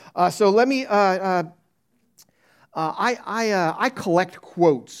So let me. I collect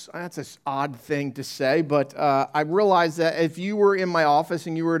quotes. That's an odd thing to say, but I realize that if you were in my office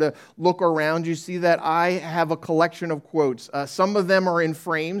and you were to look around, you see that I have a collection of quotes. Some of them are in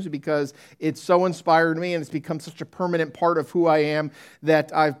frames because it so inspired me and it's become such a permanent part of who I am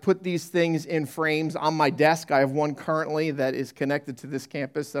that I've put these things in frames on my desk. I have one currently that is connected to this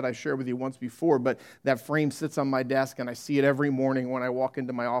campus that I shared with you once before, but that frame sits on my desk and I see it every morning when I walk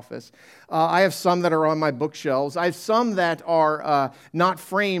into my office. I have some that are on my bookshelves. I have some that are not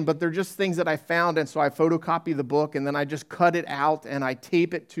framed, but they're just things that I found, and so I photocopy the book, and then I just cut it out, and I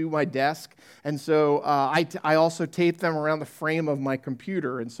tape it to my desk. And so I also tape them around the frame of my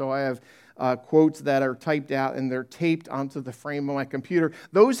computer, and so I have quotes that are typed out and they're taped onto the frame of my computer.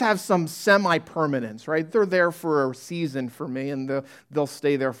 Those have some semi-permanence, right? They're there for a season for me, and they'll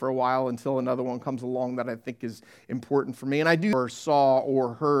stay there for a while until another one comes along that I think is important for me. And I do or saw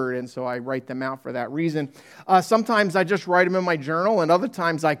or heard, and so I write them out for that reason. Sometimes I just write them in my journal, and other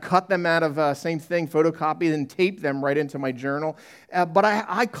times I cut them out of same thing, photocopy, and tape them right into my journal. But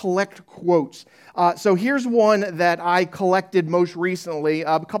I collect quotes. So here's one that I collected most recently,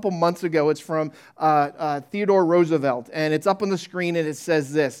 a couple months ago. It's from Theodore Roosevelt, and it's up on the screen, and it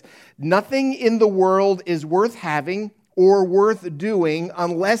says this: "Nothing in the world is worth having or worth doing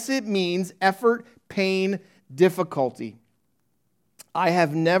unless it means effort, pain, difficulty. I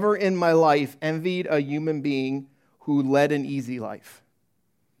have never in my life envied a human being who led an easy life.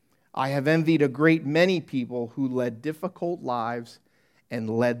 I have envied a great many people who led difficult lives and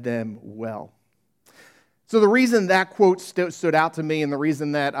led them well." So the reason that quote stood out to me, and the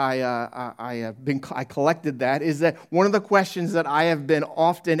reason that I collected that, is that one of the questions that I have been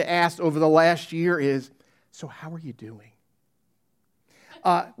often asked over the last year is, so how are you doing?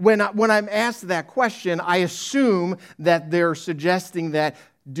 When I'm asked that question, I assume that they're suggesting that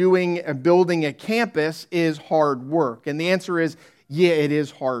building a campus is hard work. And the answer is, yeah, it is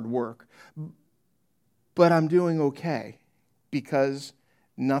hard work. But I'm doing okay because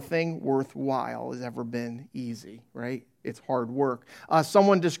nothing worthwhile has ever been easy, right? It's hard work.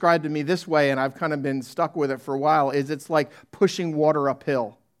 Someone described to me this way, and I've kind of been stuck with it for a while, is it's like pushing water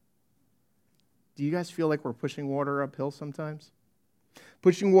uphill. Do you guys feel like we're pushing water uphill sometimes?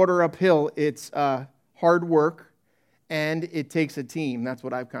 Pushing water uphill, it's hard work, and it takes a team. That's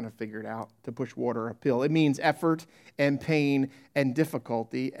what I've kind of figured out, to push water uphill. It means effort and pain and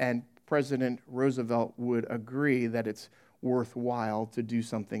difficulty, and President Roosevelt would agree that it's worthwhile to do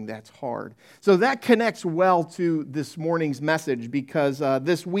something that's hard. So that connects well to this morning's message, because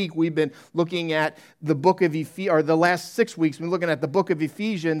this week we've been looking at the book of Ephesians, or the last 6 weeks we've been looking at the book of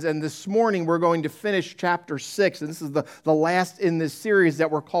Ephesians, and this morning we're going to finish chapter 6, and this is the last in this series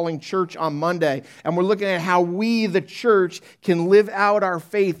that we're calling Church on Monday, and we're looking at how we, the church, can live out our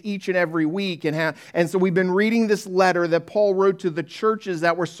faith each and every week, and so we've been reading this letter that Paul wrote to the churches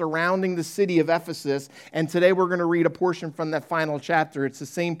that were surrounding the city of Ephesus, and today we're going to read a portion from that final chapter. It's the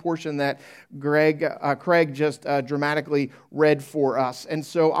same portion that Craig just dramatically read for us. And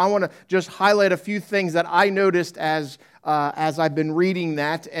so I want to just highlight a few things that I noticed as I've been reading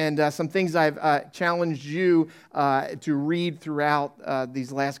that, and some things I've challenged you to read throughout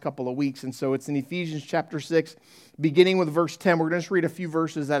these last couple of weeks. And so it's in Ephesians chapter 6, beginning with verse 10. We're going to just read a few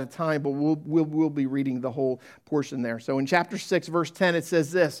verses at a time, but we'll be reading the whole portion there. So in chapter 6, verse 10, it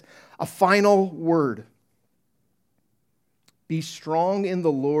says this: "A final word. Be strong in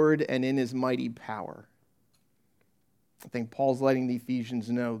the Lord and in His mighty power." I think Paul's letting the Ephesians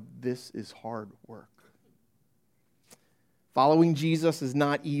know this is hard work. Following Jesus is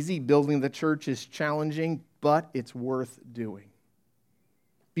not easy. Building the church is challenging, but it's worth doing.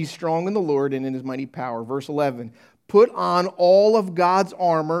 Be strong in the Lord and in His mighty power. Verse 11, "Put on all of God's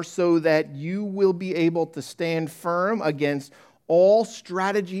armor so that you will be able to stand firm against all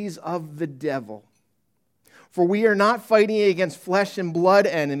strategies of the devil. For we are not fighting against flesh and blood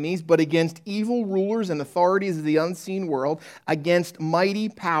enemies, but against evil rulers and authorities of the unseen world, against mighty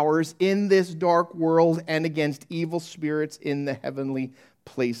powers in this dark world, and against evil spirits in the heavenly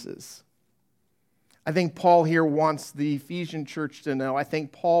places." I think Paul here wants the Ephesian church to know. I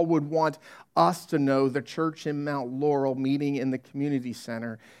think Paul would want us to know, the church in Mount Laurel meeting in the community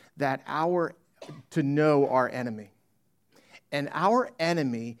center, to know our enemy. And our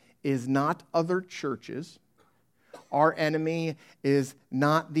enemy is not other churches. Our enemy is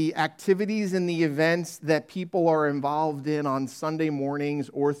not the activities and the events that people are involved in on Sunday mornings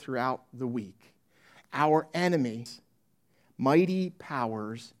or throughout the week. Our enemy, mighty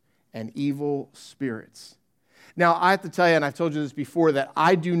powers and evil spirits. Now, I have to tell you, and I've told you this before, that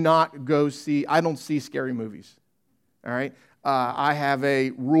I don't see scary movies. All right? I have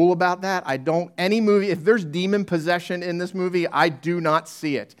a rule about that. Any movie, if there's demon possession in this movie, I do not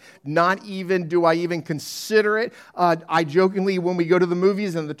see it. Not even do I even consider it. I jokingly, when we go to the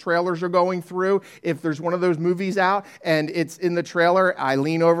movies and the trailers are going through, if there's one of those movies out and it's in the trailer, I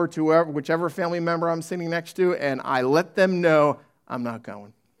lean over to whichever family member I'm sitting next to and I let them know I'm not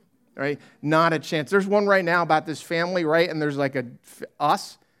going. Right? Not a chance. There's one right now about this family, right? And there's like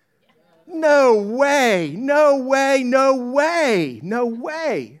us. No way, no way, no way, no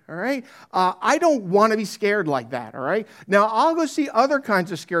way, all right? I don't want to be scared like that, all right? Now, I'll go see other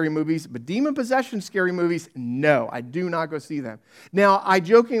kinds of scary movies, but demon possession scary movies, no, I do not go see them. Now, I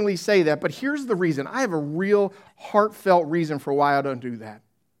jokingly say that, but here's the reason. I have a real heartfelt reason for why I don't do that.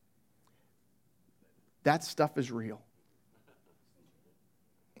 That stuff is real.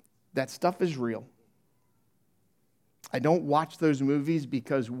 That stuff is real. I don't watch those movies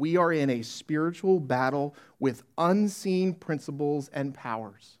because we are in a spiritual battle with unseen principles and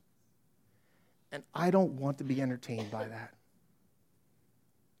powers. And I don't want to be entertained by that.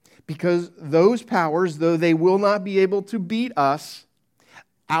 Because those powers, though they will not be able to beat us,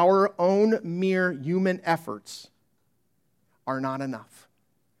 our own mere human efforts are not enough.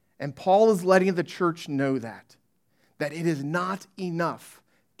 And Paul is letting the church know that it is not enough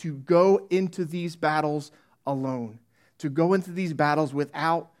to go into these battles alone. To go into these battles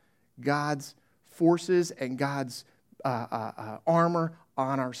without God's forces and God's armor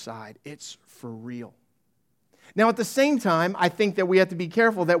on our side. It's for real. Now, at the same time, I think that we have to be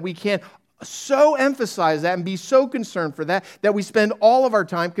careful that we can't so emphasize that and be so concerned for that we spend all of our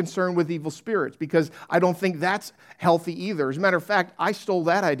time concerned with evil spirits, because I don't think that's healthy either. As a matter of fact, I stole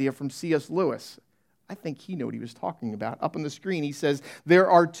that idea from C.S. Lewis. I think he knew what he was talking about. Up on the screen, he says, there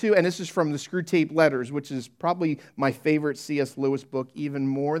are two, and this is from the Screwtape Letters, which is probably my favorite C.S. Lewis book, even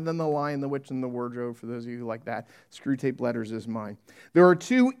more than The Lion, the Witch, and the Wardrobe, for those of you who like that. Screwtape Letters is mine. There are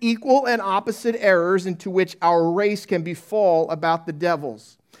two equal and opposite errors into which our race can befall about the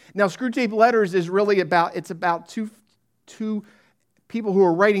devils. Now, Screwtape Letters is really about two people who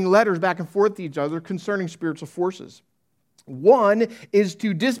are writing letters back and forth to each other concerning spiritual forces. One is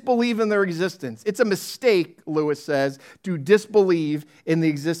to disbelieve in their existence. It's a mistake, Lewis says, to disbelieve in the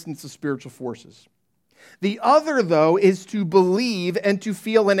existence of spiritual forces. The other, though, is to believe and to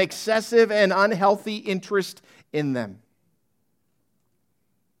feel an excessive and unhealthy interest in them.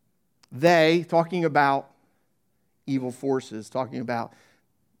 They, talking about evil forces, talking about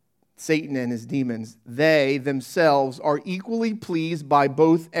Satan and his demons, they themselves are equally pleased by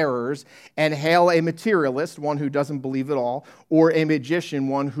both errors and hail a materialist, one who doesn't believe at all, or a magician,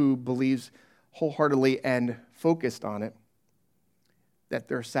 one who believes wholeheartedly and focused on it, that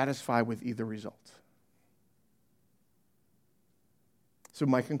they're satisfied with either result. So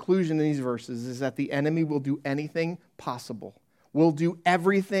my conclusion in these verses is that the enemy will do anything possible, will do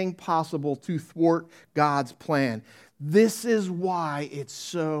everything possible to thwart God's plan. This is why it's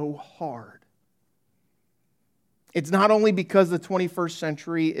so hard. It's not only because the 21st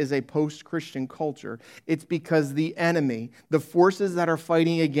century is a post-Christian culture. It's because the enemy, the forces that are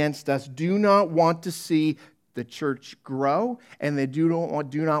fighting against us, do not want to see the church grow, and they do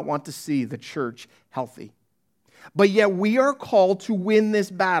not want to see the church healthy. But yet we are called to win this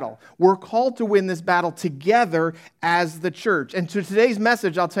battle. We're called to win this battle together as the church. And to today's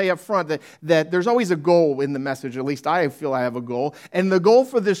message, I'll tell you up front that there's always a goal in the message. At least I feel I have a goal. And the goal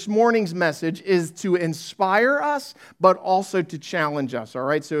for this morning's message is to inspire us, but also to challenge us. All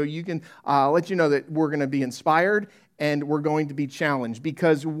right? So you can let you know that we're going to be inspired and we're going to be challenged,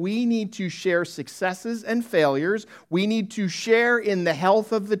 because we need to share successes and failures. We need to share in the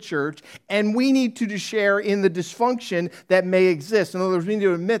health of the church, and we need to share in the dysfunction that may exist. In other words, we need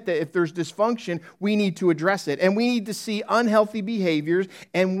to admit that if there's dysfunction, we need to address it. And we need to see unhealthy behaviors,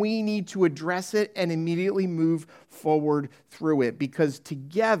 and we need to address it and immediately move forward through it, because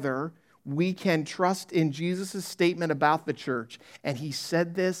together we can trust in Jesus' statement about the church. And he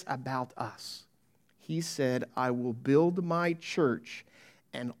said this about us. He said, I will build my church,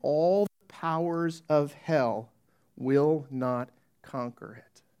 and all the powers of hell will not conquer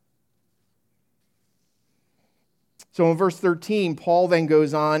it. So in verse 13, Paul then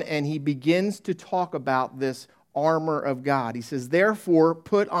goes on and he begins to talk about this armor of God. He says, therefore,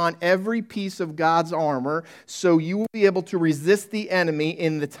 put on every piece of God's armor so you will be able to resist the enemy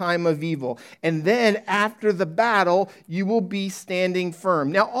in the time of evil. And then after the battle, you will be standing firm.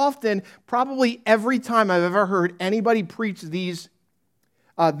 Now, often, probably every time I've ever heard anybody preach these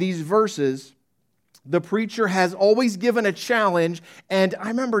verses, The preacher has always given a challenge, and I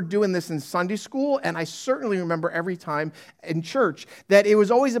remember doing this in Sunday school, and I certainly remember every time in church that it was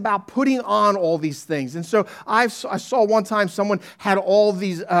always about putting on all these things. And so I saw one time someone had all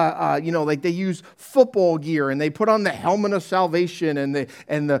these, like they use football gear, and they put on the helmet of salvation and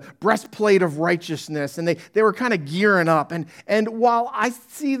the breastplate of righteousness, and they were kind of gearing up. And while I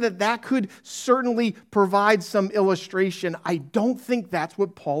see that could certainly provide some illustration, I don't think that's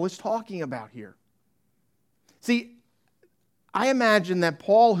what Paul is talking about here. See, I imagine that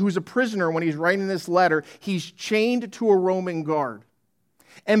Paul, who's a prisoner when he's writing this letter, he's chained to a Roman guard.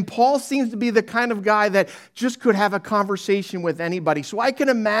 And Paul seems to be the kind of guy that just could have a conversation with anybody. So I can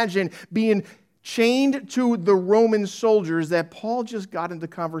imagine being chained to the Roman soldiers that Paul just got into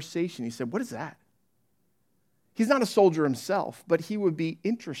conversation. He said, "What is that?" He's not a soldier himself, but he would be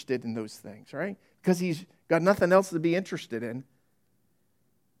interested in those things, right? Because he's got nothing else to be interested in.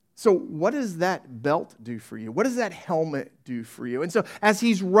 So what does that belt do for you? What does that helmet do for you? And so as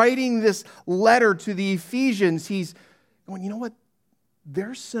he's writing this letter to the Ephesians, he's going, you know what?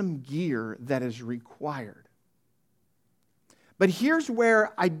 There's some gear that is required. But here's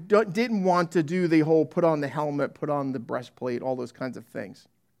where I didn't want to do the whole put on the helmet, put on the breastplate, all those kinds of things.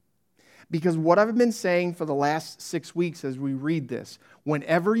 Because what I've been saying for the last 6 weeks as we read this,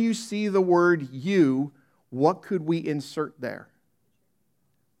 whenever you see the word you, what could we insert there?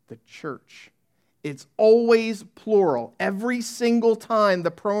 The church. It's always plural. Every single time the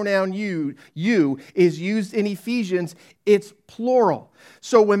pronoun you is used in Ephesians, it's plural.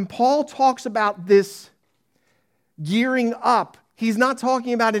 So when Paul talks about this gearing up, he's not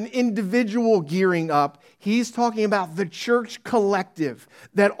talking about an individual gearing up. He's talking about the church collective,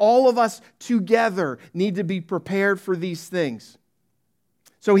 that all of us together need to be prepared for these things.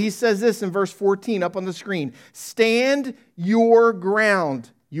 So he says this in verse 14 up on the screen. Stand your ground.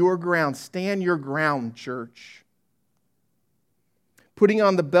 Your ground. Stand your ground, church. Putting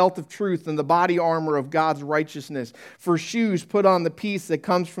on the belt of truth and the body armor of God's righteousness. For shoes, put on the peace that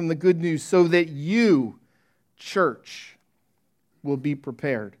comes from the good news so that you, church, will be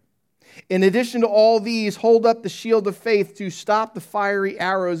prepared. In addition to all these, hold up the shield of faith to stop the fiery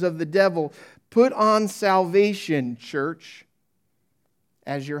arrows of the devil. Put on salvation, church,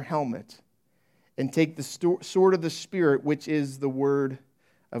 as your helmet. And take the sword of the Spirit, which is the word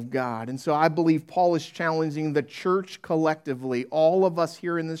of God. And so I believe Paul is challenging the church collectively, all of us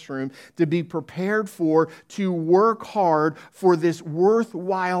here in this room, to be prepared to work hard for this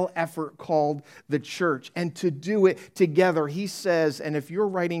worthwhile effort called the church, and to do it together. He says, and if you're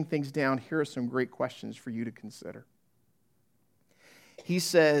writing things down, here are some great questions for you to consider. He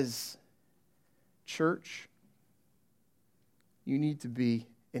says, church, you need to be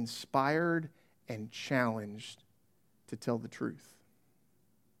inspired and challenged to tell the truth.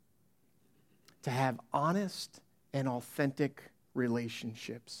 To have honest and authentic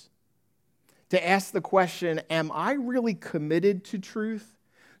relationships. To ask the question, am I really committed to truth?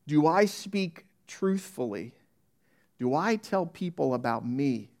 Do I speak truthfully? Do I tell people about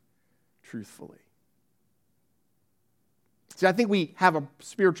me truthfully? See, I think we have a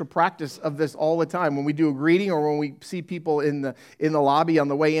spiritual practice of this all the time. When we do a greeting or when we see people in the lobby on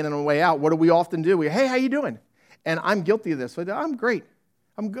the way in and on the way out, what do we often do? Hey, how you doing? And I'm guilty of this. So I'm great.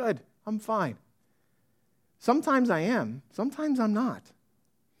 I'm good. I'm fine. Sometimes I am. Sometimes I'm not.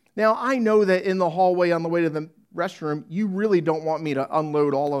 Now, I know that in the hallway on the way to the restroom, you really don't want me to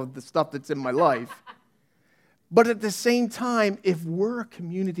unload all of the stuff that's in my life. But at the same time, if we're a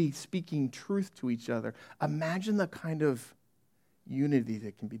community speaking truth to each other, imagine the kind of unity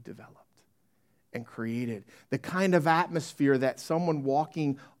that can be developed and created. The kind of atmosphere that someone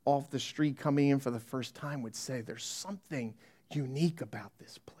walking off the street coming in for the first time would say, there's something unique about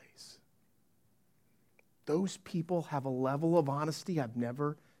this place. Those people have a level of honesty I've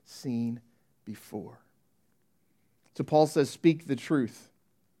never seen before. So Paul says, speak the truth.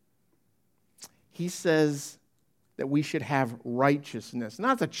 He says that we should have righteousness. Now,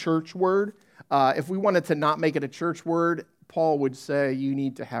 that's a church word. If we wanted to not make it a church word, Paul would say you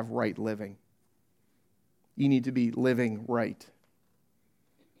need to have right living. You need to be living right.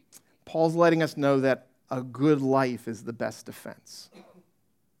 Paul's letting us know that a good life is the best defense.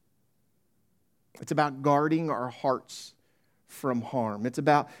 It's about guarding our hearts from harm. It's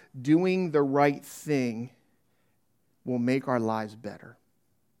about doing the right thing will make our lives better.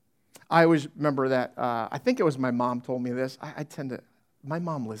 I always remember that, I think it was my mom told me this. My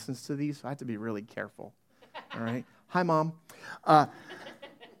mom listens to these, so I have to be really careful. All right? Hi, Mom.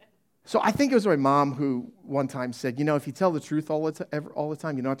 So I think it was my mom who one time said, if you tell the truth all the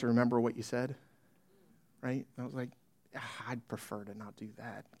time, you don't have to remember what you said. Right? And I was like, I'd prefer to not do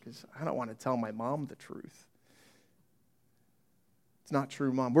that because I don't want to tell my mom the truth. It's not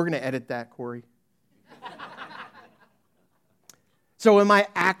true, Mom. We're going to edit that, Corey. So am I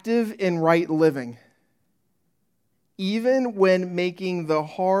active in right living? Even when making the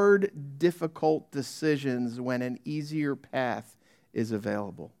hard, difficult decisions when an easier path is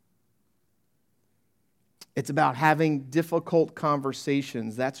available. It's about having difficult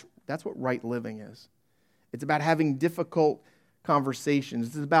conversations. That's what right living is. It's about having difficult conversations.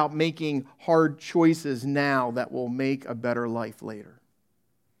 It's about making hard choices now that will make a better life later.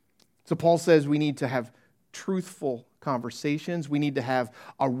 So Paul says we need to have truthful conversations. We need to have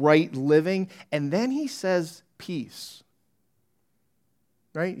a right living. And then he says peace.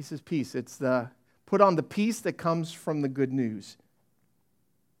 Right? He says peace. It's put on the peace that comes from the good news.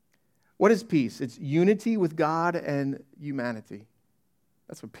 What is peace? It's unity with God and humanity.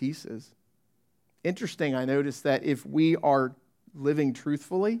 That's what peace is. Interesting, I noticed that if we are living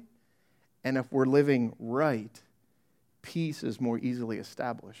truthfully and if we're living right, peace is more easily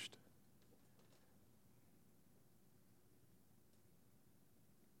established.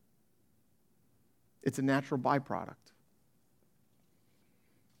 It's a natural byproduct.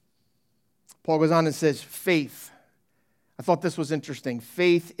 Paul goes on and says, faith. I thought this was interesting.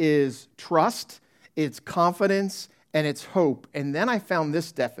 Faith is trust, it's confidence, and it's hope. And then I found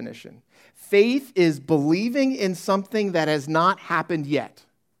this definition. Faith is believing in something that has not happened yet.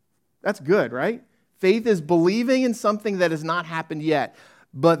 That's good, right? Faith is believing in something that has not happened yet.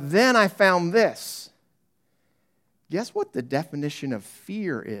 But then I found this. Guess what the definition of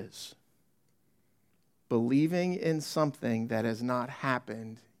fear is? Believing in something that has not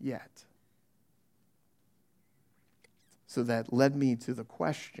happened yet. So that led me to the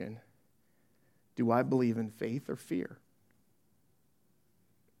question, do I believe in faith or fear?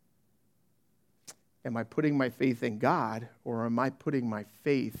 Am I putting my faith in God or am I putting my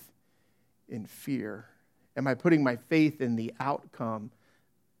faith in fear? Am I putting my faith in the outcome,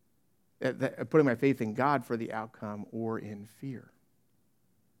 putting my faith in God for the outcome or in fear?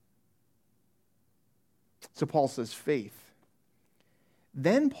 So Paul says faith.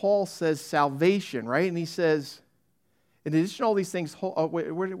 Then Paul says salvation, right? And he says, in addition to all these things,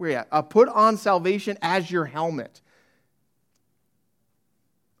 where are we at? Put on salvation as your helmet.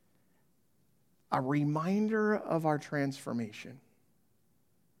 A reminder of our transformation.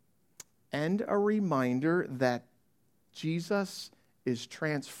 And a reminder that Jesus is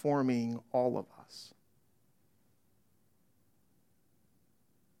transforming all of us.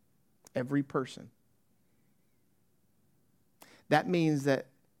 Every person. That means that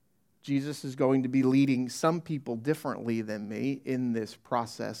Jesus is going to be leading some people differently than me in this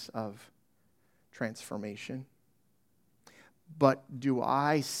process of transformation. But do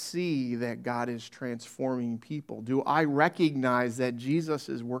I see that God is transforming people? Do I recognize that Jesus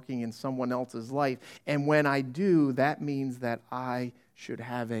is working in someone else's life? And when I do, that means that I should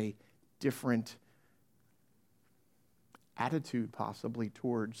have a different attitude possibly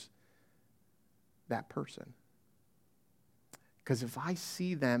towards that person. Because if I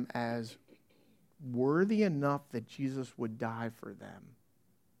see them as worthy enough that Jesus would die for them,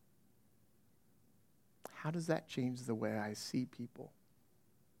 how does that change the way I see people?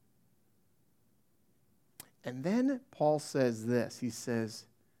 And then Paul says this. He says,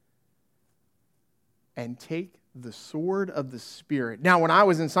 and take the sword of the Spirit. Now, when I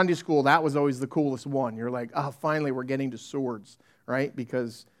was in Sunday school, that was always the coolest one. You're like, oh, finally we're getting to swords, right?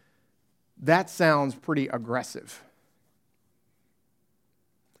 Because that sounds pretty aggressive.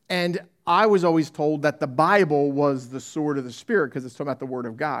 And I was always told that the Bible was the sword of the Spirit because it's talking about the Word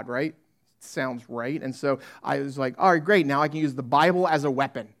of God, right? Sounds right. And so I was like, all right, great. Now I can use the Bible as a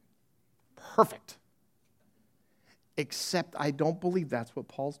weapon. Perfect. Except I don't believe that's what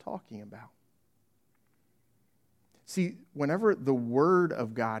Paul's talking about. See, whenever the Word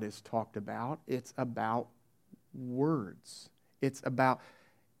of God is talked about, it's about words. It's about,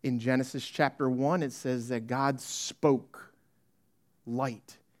 in Genesis chapter 1, it says that God spoke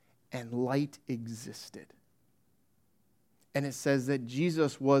light. And light existed. And it says that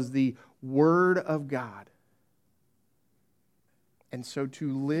Jesus was the Word of God. And so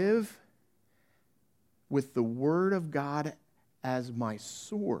to live with the Word of God as my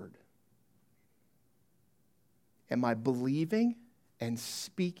sword, am I believing and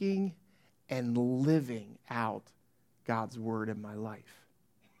speaking and living out God's Word in my life?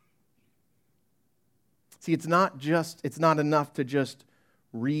 See, it's not enough to just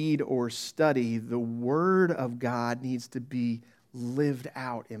read or study. The Word of God needs to be lived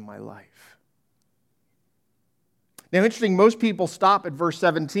out in my life. Now, interesting, most people stop at verse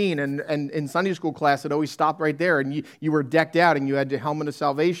 17, and in Sunday school class, it always stopped right there, and you were decked out, and you had your helmet of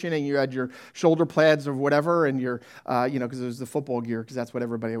salvation, and you had your shoulder pads or whatever, and your, because it was the football gear, because that's what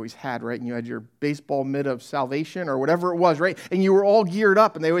everybody always had, right? And you had your baseball mitt of salvation or whatever it was, right? And you were all geared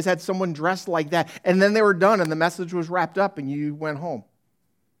up, and they always had someone dressed like that, and then they were done, and the message was wrapped up, and you went home.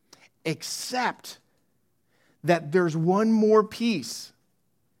 Except that there's one more piece.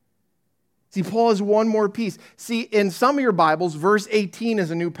 See, Paul has one more piece. See, in some of your Bibles, verse 18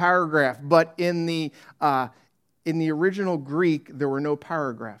 is a new paragraph, but in the original Greek, there were no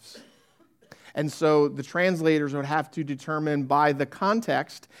paragraphs. And so the translators would have to determine by the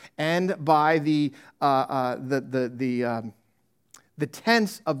context and by the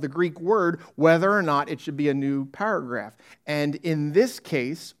tense of the Greek word whether or not it should be a new paragraph. And in this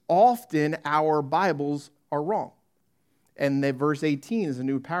case, often our Bibles are wrong. And the verse 18 is a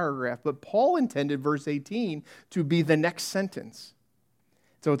new paragraph. But Paul intended verse 18 to be the next sentence.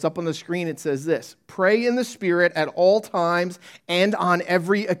 So it's up on the screen. It says this: pray in the Spirit at all times and on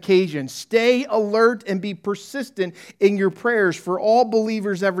every occasion. Stay alert and be persistent in your prayers for all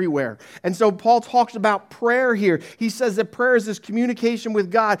believers everywhere. And so Paul talks about prayer here. He says that prayer is this communication with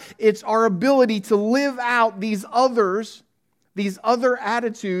God. It's our ability to live out these other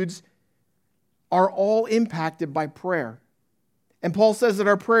attitudes are all impacted by prayer. And Paul says that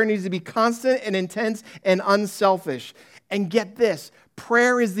our prayer needs to be constant and intense and unselfish. And get this,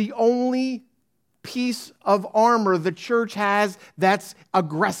 prayer is the only piece of armor the church has that's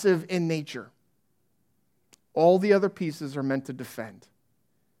aggressive in nature. All the other pieces are meant to defend.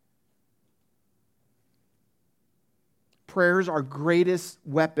 Prayer is our greatest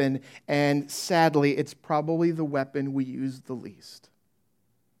weapon, and sadly, it's probably the weapon we use the least.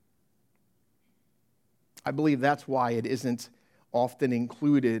 I believe that's why it isn't often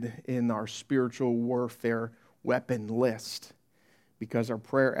included in our spiritual warfare weapon list, because our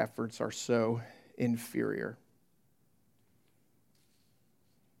prayer efforts are so inferior.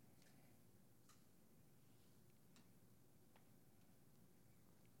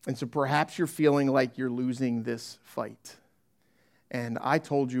 And so perhaps you're feeling like you're losing this fight. And I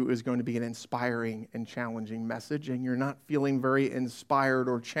told you it was going to be an inspiring and challenging message, and you're not feeling very inspired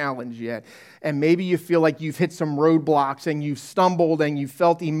or challenged yet. And maybe you feel like you've hit some roadblocks, and you've stumbled, and you've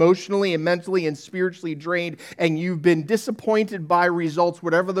felt emotionally and mentally and spiritually drained, and you've been disappointed by results,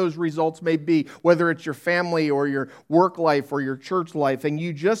 whatever those results may be, whether it's your family or your work life or your church life, and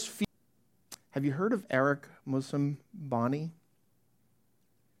you just feel... Have you heard of Eric Moussambani?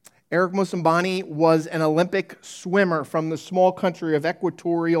 Eric Moussambani was an Olympic swimmer from the small country of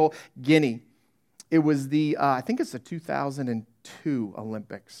Equatorial Guinea. It was I think it's the 2002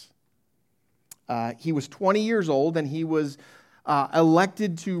 Olympics. He was 20 years old, and he was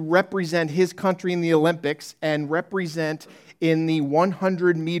elected to represent his country in the Olympics and represent in the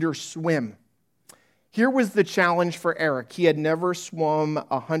 100-meter swim. Here was the challenge for Eric. He had never swum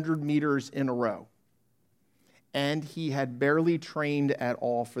 100 meters in a row, and he had barely trained at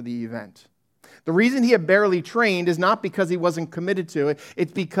all for the event. The reason he had barely trained is not because he wasn't committed to it.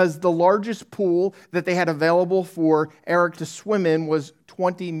 It's because the largest pool that they had available for Eric to swim in was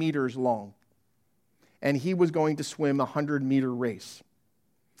 20 meters long, and he was going to swim a 100-meter race.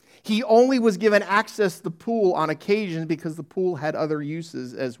 He only was given access to the pool on occasion because the pool had other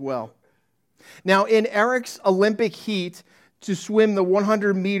uses as well. Now, in Eric's Olympic heat, to swim the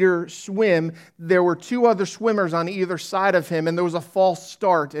 100-meter swim, there were two other swimmers on either side of him, and there was a false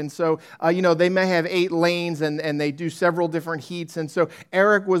start. And so, they may have 8 lanes, and they do several different heats. And so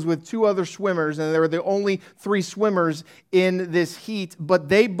Eric was with 2 other swimmers, and there were the only 3 swimmers in this heat, but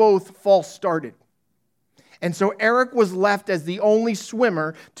they both false started. And so Eric was left as the only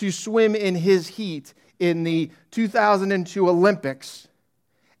swimmer to swim in his heat in the 2002 Olympics,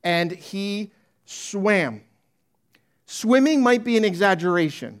 and he swam. Swimming might be an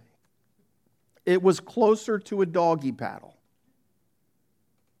exaggeration. It was closer to a doggy paddle.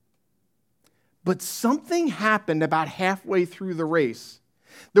 But something happened about halfway through the race.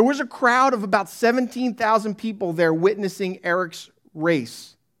 There was a crowd of about 17,000 people there witnessing Eric's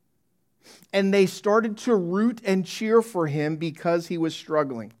race. And they started to root and cheer for him because he was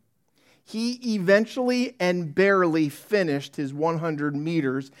struggling. He eventually and barely finished his 100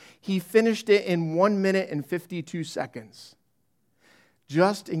 meters. He finished it in 1 minute and 52 seconds.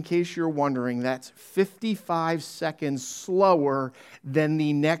 Just in case you're wondering, that's 55 seconds slower than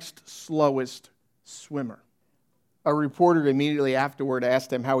the next slowest swimmer. A reporter immediately afterward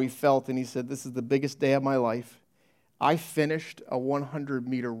asked him how he felt, and he said, "This is the biggest day of my life. I finished a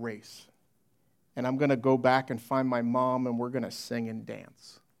 100-meter race, and I'm going to go back and find my mom, and we're going to sing and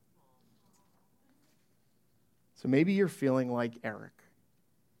dance." So maybe you're feeling like Eric.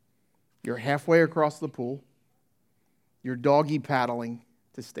 You're halfway across the pool. You're doggy paddling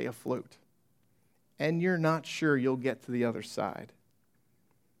to stay afloat. And you're not sure you'll get to the other side.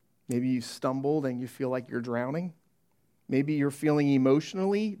 Maybe you stumbled and you feel like you're drowning. Maybe you're feeling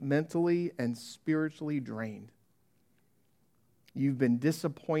emotionally, mentally, and spiritually drained. You've been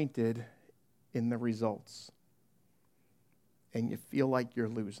disappointed in the results. And you feel like you're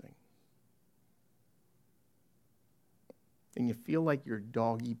losing. And you feel like you're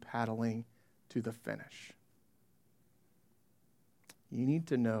doggy paddling to the finish. You need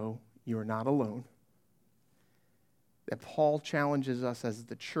to know you are not alone. That Paul challenges us as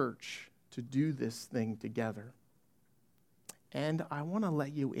the church to do this thing together. And I want to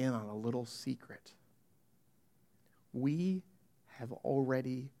let you in on a little secret. We have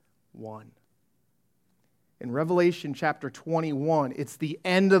already won. In Revelation chapter 21, it's the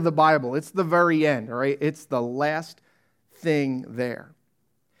end of the Bible. It's the very end, all right? It's the last thing there.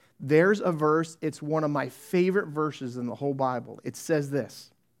 There's a verse, it's one of my favorite verses in the whole Bible. It says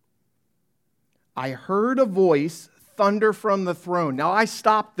this: I heard a voice thunder from the throne. Now I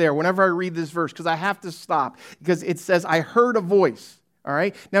stop there whenever I read this verse because I have to stop because it says I heard a voice. All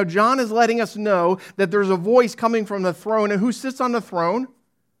right? Now John is letting us know that there's a voice coming from the throne, and who sits on the throne?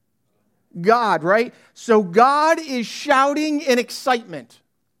 God, right? So God is shouting in excitement.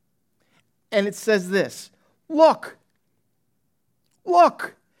 And it says this: look,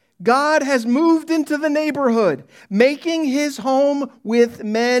 God has moved into the neighborhood, making his home with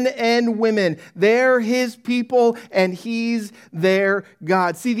men and women. They're his people, and he's their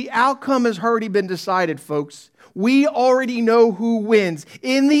God. See, the outcome has already been decided, folks. We already know who wins.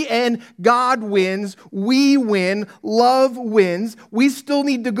 In the end, God wins. We win. Love wins. We still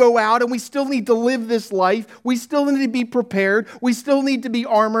need to go out and we still need to live this life. We still need to be prepared. We still need to be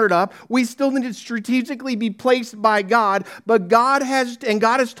armored up. We still need to strategically be placed by God. But God has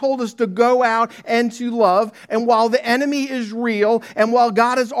told us to go out and to love. And while the enemy is real, and while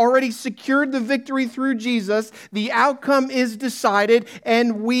God has already secured the victory through Jesus, the outcome is decided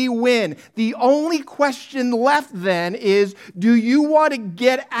and we win. The only question left then is, do you want to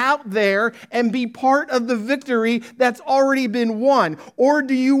get out there and be part of the victory that's already been won? Or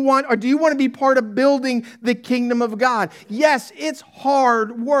do you want to be part of building the kingdom of God? Yes, it's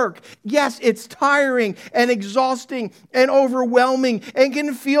hard work. Yes, it's tiring and exhausting and overwhelming and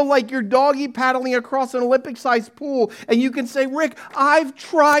can feel like you're doggy paddling across an Olympic-sized pool. And you can say, Rick, I've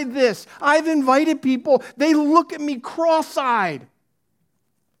tried this. I've invited people. They look at me cross-eyed.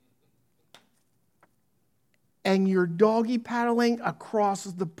 And you're doggy paddling across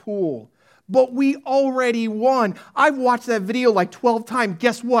the pool. But we already won. I've watched that video like 12 times.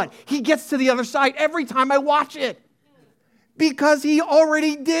 Guess what? He gets to the other side every time I watch it. Because he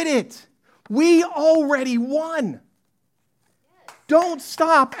already did it. We already won. Don't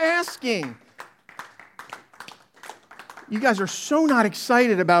stop asking. You guys are so not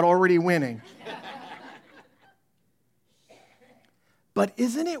excited about already winning. But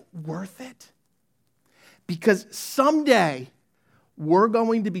isn't it worth it? Because someday we're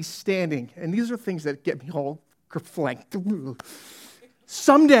going to be standing, and these are things that get me all flanked.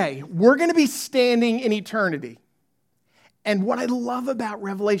 Someday we're going to be standing in eternity. And what I love about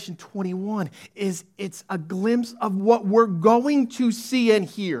Revelation 21 is it's a glimpse of what we're going to see and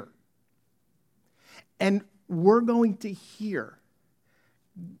hear. And we're going to hear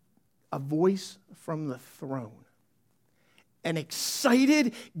a voice from the throne. An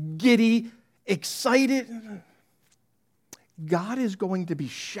excited, giddy, excited. God is going to be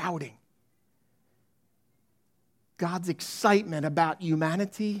shouting God's excitement about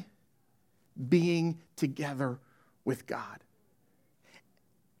humanity being together with God.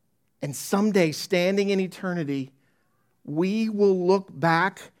 And someday, standing in eternity, we will look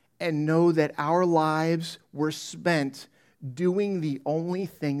back and know that our lives were spent doing the only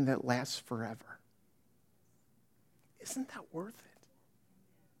thing that lasts forever. Isn't that worth it?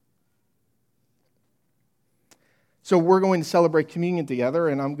 So we're going to celebrate communion together,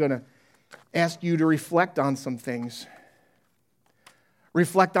 and I'm going to ask you to reflect on some things.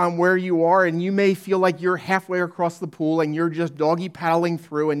 Reflect on where you are, and you may feel like you're halfway across the pool and you're just doggy paddling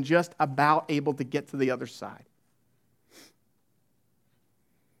through and just about able to get to the other side.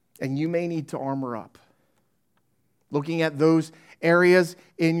 And you may need to armor up. Looking at those areas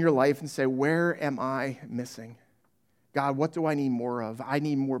in your life and say, where am I missing? God, what do I need more of? I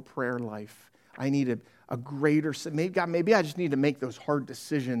need more prayer life. I need a greater, maybe I just need to make those hard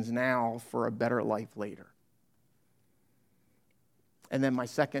decisions now for a better life later. And then my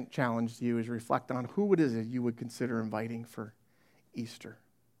second challenge to you is reflect on who it is that you would consider inviting for Easter.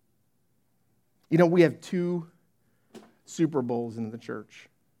 You know, we have two Super Bowls in the church.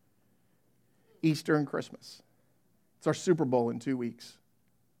 Easter and Christmas. It's our Super Bowl in 2 weeks.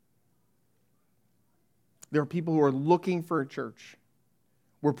 There are people who are looking for a church.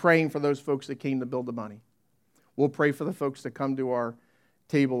 We're praying for those folks that came to build the money. We'll pray for the folks that come to our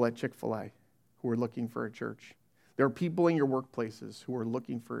table at Chick-fil-A who are looking for a church. There are people in your workplaces who are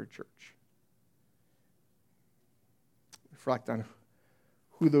looking for a church. Reflect on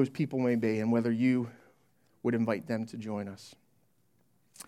who those people may be and whether you would invite them to join us.